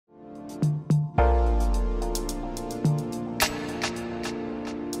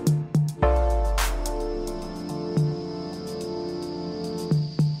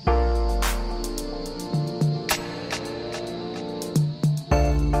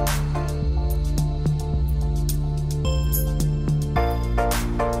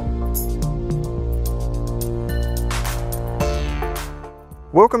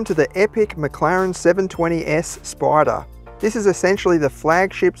Welcome to the epic McLaren 720S Spider. This is essentially the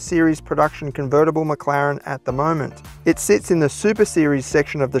flagship series production convertible McLaren at the moment. It sits in the Super Series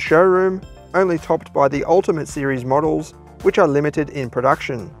section of the showroom, only topped by the Ultimate Series models, which are limited in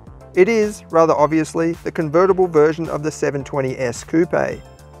production. It is, rather obviously, the convertible version of the 720S Coupe,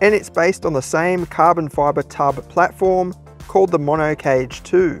 and it's based on the same carbon fibre tub platform called the Monocage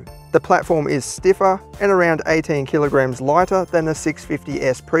 2. The platform is stiffer and around 18 kilograms lighter than the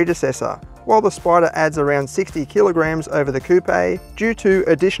 650S predecessor, while the Spider adds around 60 kilograms over the Coupe due to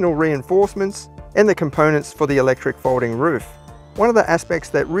additional reinforcements and the components for the electric folding roof. One of the aspects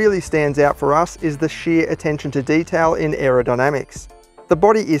that really stands out for us is the sheer attention to detail in aerodynamics. The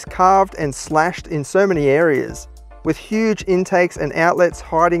body is carved and slashed in so many areas, with huge intakes and outlets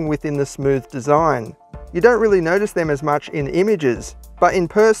hiding within the smooth design. You don't really notice them as much in images, but in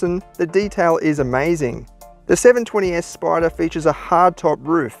person, the detail is amazing. The 720S Spider features a hardtop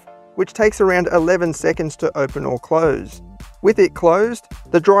roof, which takes around 11 seconds to open or close. With it closed,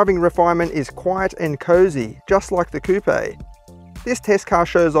 the driving refinement is quiet and cozy, just like the Coupe. This test car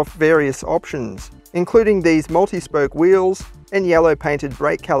shows off various options, including these multi-spoke wheels and yellow painted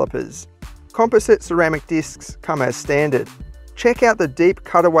brake calipers. Composite ceramic discs come as standard. Check out the deep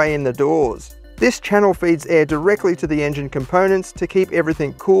cutaway in the doors. This channel feeds air directly to the engine components to keep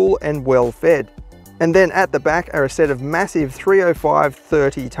everything cool and well fed. And then at the back are a set of massive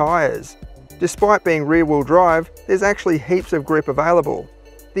 305/30 tyres. Despite being rear-wheel drive, there's actually heaps of grip available.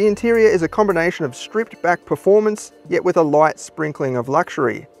 The interior is a combination of stripped back performance, yet with a light sprinkling of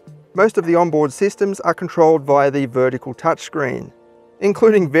luxury. Most of the onboard systems are controlled via the vertical touchscreen,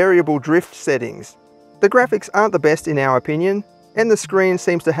 including variable drift settings. The graphics aren't the best in our opinion, and the screen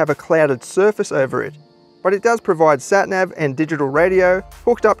seems to have a clouded surface over it, but it does provide sat-nav and digital radio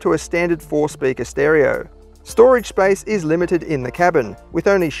hooked up to a standard 4-speaker stereo. Storage space is limited in the cabin, with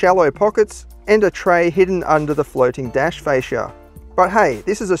only shallow pockets and a tray hidden under the floating dash fascia. But hey,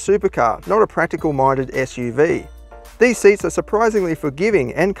 this is a supercar, not a practical-minded SUV. These seats are surprisingly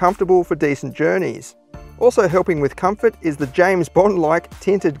forgiving and comfortable for decent journeys. Also helping with comfort is the James Bond-like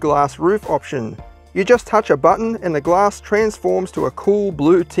tinted glass roof option. You just touch a button and the glass transforms to a cool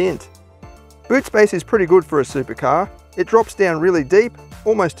blue tint. Boot space is pretty good for a supercar. It drops down really deep,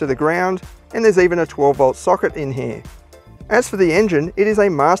 almost to the ground, and there's even a 12-volt socket in here. As for the engine, it is a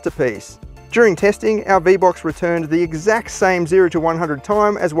masterpiece. During testing, our V-Box returned the exact same 0 to 100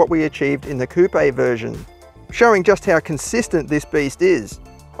 time as what we achieved in the Coupe version, showing just how consistent this beast is.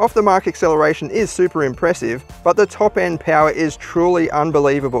 Off-the-mark acceleration is super impressive, but the top-end power is truly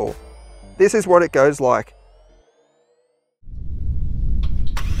unbelievable. This is what it goes like.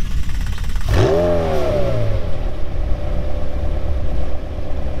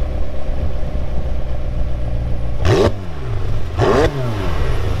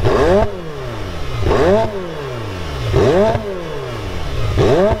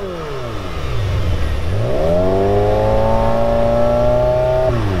 Yeah.